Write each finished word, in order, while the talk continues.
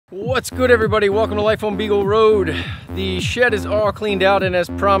What's good, everybody? Welcome to Life on Beagle Road. The shed is all cleaned out, and as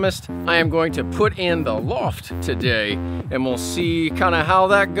promised, I am going to put in the loft today, and we'll see kind of how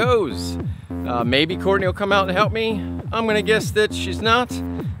that goes. Maybe Courtney will come out and help me. I'm gonna guess that she's not,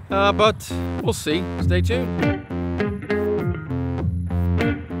 but we'll see. Stay tuned.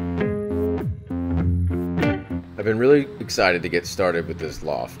 I've been really excited to get started with this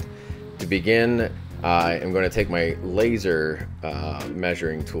loft. To begin, I am going to take my laser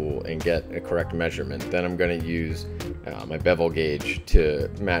measuring tool and get a correct measurement. Then I'm going to use my bevel gauge to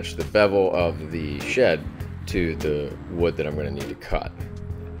match the bevel of the shed to the wood that I'm going to need to cut.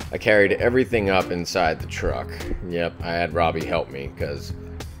 I carried everything up inside the truck. Yep, I had Robbie help me, because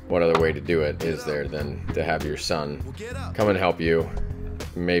what other way to do it is there than to have your son come and help you,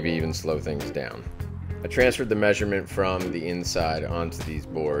 maybe even slow things down. I transferred the measurement from the inside onto these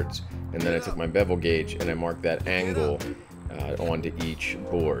boards, and then I took my bevel gauge and I marked that angle onto each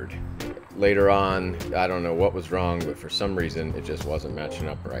board. Later on, I don't know what was wrong, but for some reason it just wasn't matching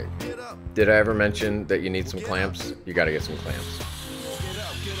up right. Did I ever mention that you need some clamps? You gotta get some clamps.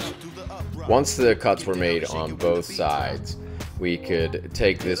 Once the cuts were made on both sides, we could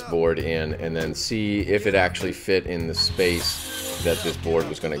take this board in and then see if it actually fit in the space that this board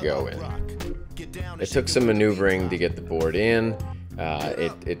was going to go in. It took some maneuvering to get the board in.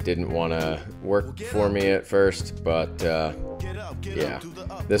 It didn't want to work for me at first, but yeah,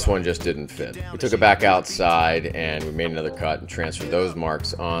 this one just didn't fit. We took it back outside and we made another cut and transferred those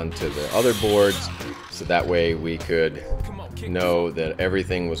marks onto the other boards, so that way we could know that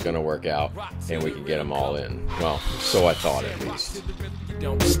everything was going to work out and we could get them all in. Well, so I thought, at least.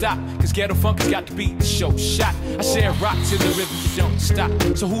 Don't stop, cause ghetto funk has got to beat the show shot. I said rock to the rhythm, you don't stop.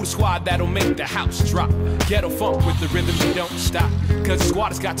 So who the squad that'll make the house drop? Ghetto funk with the rhythm, you don't stop, cause the squad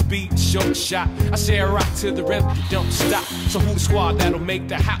has got to beat the show shot. I said rock to the rhythm, you don't stop. So who the squad that'll make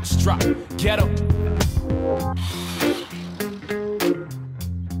the house drop? Ghetto.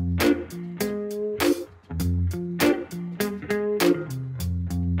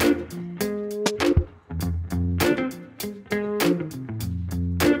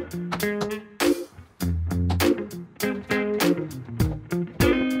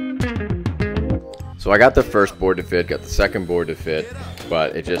 So I got the first board to fit, got the second board to fit,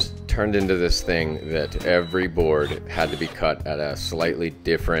 but it just turned into this thing that every board had to be cut at a slightly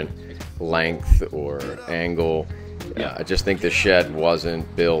different length or angle. Yeah, I just think the shed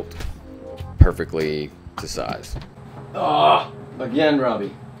wasn't built perfectly to size. Ah, again,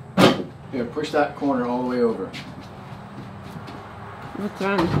 Robbie. Here, push that corner all the way over. What's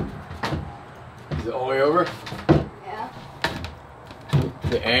wrong? Is it all the way over? Yeah.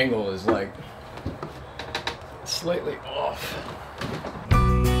 The angle is like slightly off.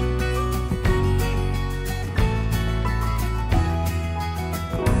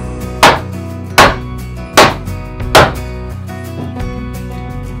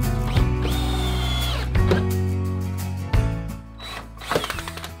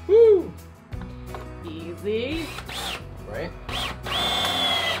 Woo! Easy. Right?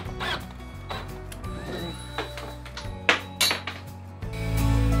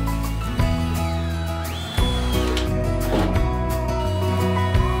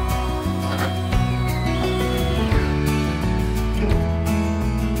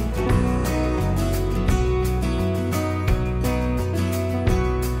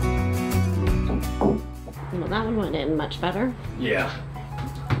 Well, that one went in much better. Yeah.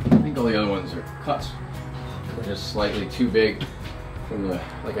 I think all the other ones are cuts. They're just slightly too big from the,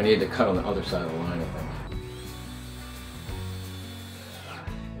 like I needed to cut on the other side of the line, I think.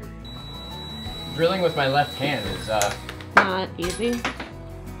 Drilling with my left hand is Not easy.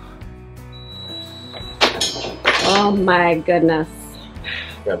 Oh my goodness.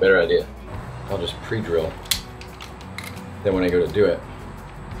 got a better idea. I'll just pre-drill. Then when I go to do it,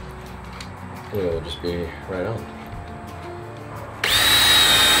 it'll just be right on.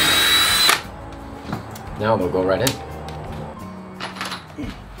 Now they'll go right in.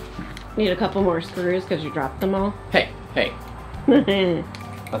 Need a couple more screws because you dropped them all. Hey, hey.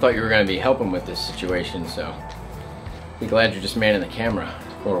 I thought you were going to be helping with this situation, so be glad you're just manning the camera,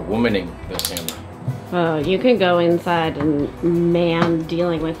 or womaning the camera. Oh, you can go inside and man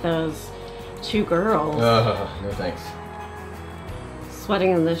dealing with those two girls. No thanks.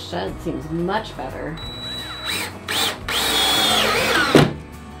 Sweating in this shed seems much better.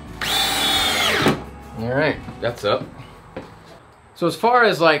 Alright, that's up. So as far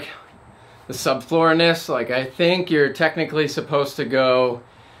as like the subfloor in this, like I think you're technically supposed to go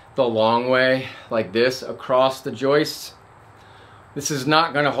the long way, like this, across the joists. This is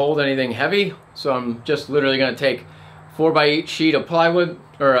not going to hold anything heavy, so I'm just literally going to take 4x8 sheet of plywood,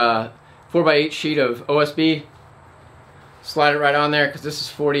 or 4x8 sheet of OSB. Slide it right on there because this is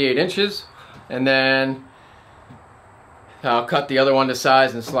 48 inches. And then I'll cut the other one to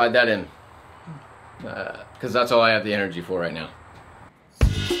size and slide that in. Because that's all I have the energy for right now.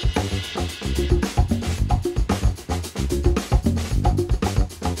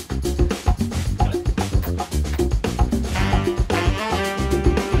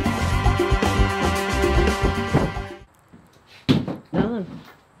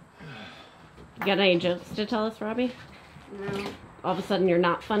 You got any jokes to tell us, Robbie? No. All of a sudden you're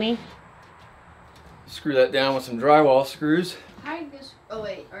not funny? Screw that down with some drywall screws. How do you just... Oh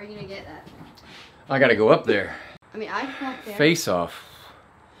wait, are you gonna get that? I gotta go up there. I mean, I can up there. Face off.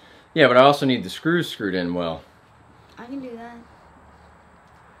 Yeah, but I also need the screws screwed in well. I can do that.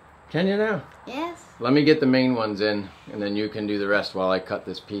 Can you now? Yes. Let me get the main ones in, and then you can do the rest while I cut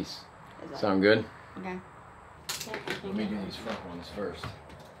this piece. Sound good? Okay. Let me do these front ones first.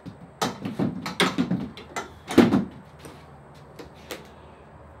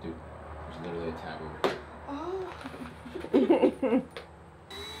 Dude, there's literally a tab over here. Oh.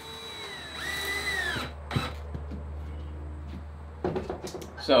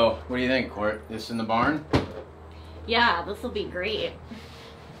 So, what do you think, Court? This in the barn? Yeah, this will be great.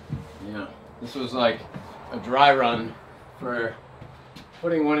 Yeah. This was like a dry run for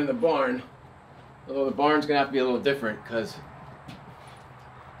putting one in the barn. Although the barn's gonna have to be a little different because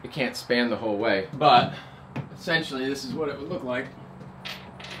it can't span the whole way. But essentially this is what it would look like.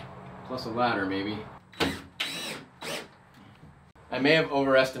 Plus a ladder maybe. I may have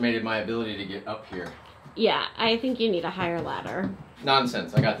overestimated my ability to get up here. Yeah, I think you need a higher ladder.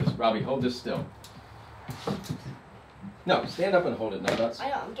 Nonsense, I got this. Robbie, hold this still. No, stand up and hold it now. That's... I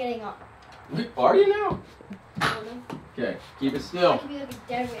know, I'm getting up. Are you now? I don't know. Okay, keep it I still. could be like a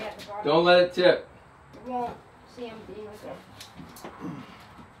dead weight at the bottom. Don't let it tip. It won't. See, I'm being like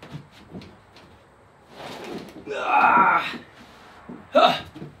that. Ah! Huh.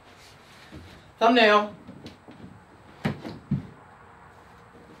 Thumbnail.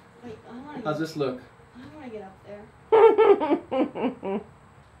 Wait, I wanna How's this look? I wanna get up there.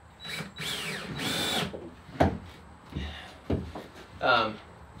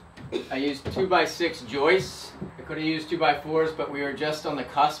 I used 2x6 joists. I could have used 2x4s, but we were just on the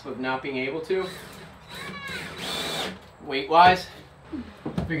cusp of not being able to. Weight-wise,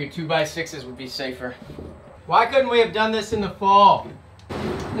 I figured 2x6s would be safer. Why couldn't we have done this in the fall?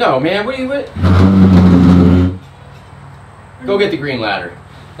 No, man, what are you with? Go get the green ladder.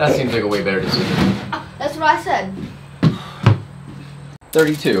 That seems like a way better decision. That's what I said.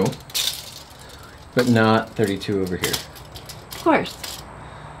 32, but not 32 over here. Of course.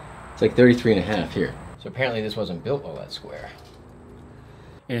 It's like 33 and a half here. So apparently this wasn't built all that square.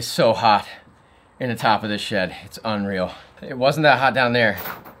 It is so hot in the top of this shed. It's unreal. It wasn't that hot down there,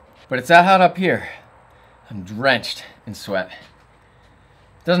 but it's that hot up here. I'm drenched in sweat.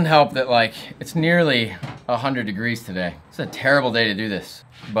 It doesn't help that like it's nearly 100 degrees today. It's a terrible day to do this,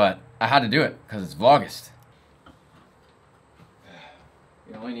 but I had to do it because it's Vlogust.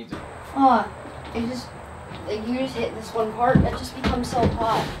 You only need to... Oh, it just, like, you just hit this one part, that just becomes so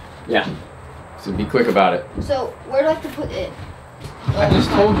hot. Yeah, so be quick about it. So, where do I have to put it? I just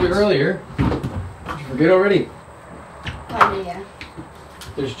told you earlier. Did you forget already? Kinda, yeah.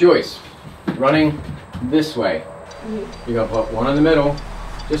 There's joists running this way. You're gonna put one in the middle.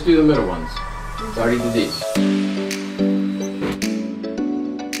 Just do the middle ones. I already did these.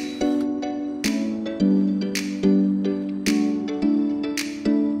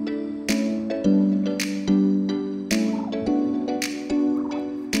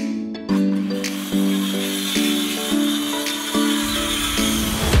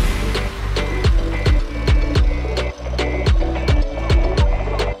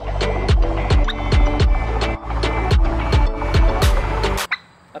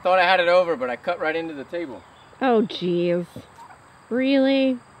 I thought I had it over, but I cut right into the table. Oh, jeez.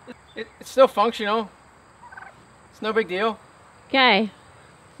 Really? It's still functional. It's no big deal. Okay.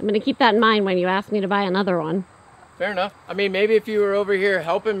 I'm going to keep that in mind when you ask me to buy another one. Fair enough. I mean, maybe if you were over here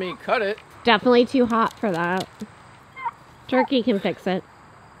helping me cut it. Definitely too hot for that. Turkey can fix it.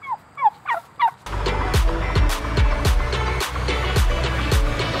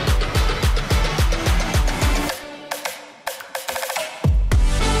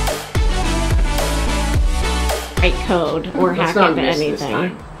 Right code or hack Let's not into miss anything. this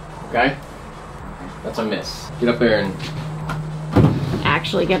time, okay? That's a miss. Get up there and...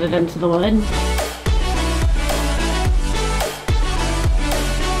 Actually get it into the wood.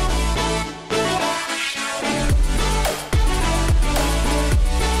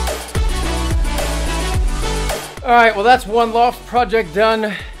 Alright, well that's one loft project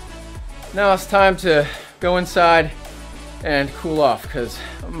done. Now it's time to go inside and cool off because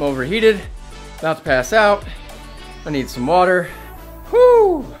I'm overheated, about to pass out. I need some water.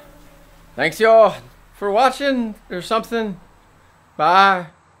 Whoo! Thanks y'all for watching or something. Bye.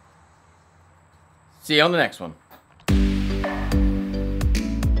 See you on the next one.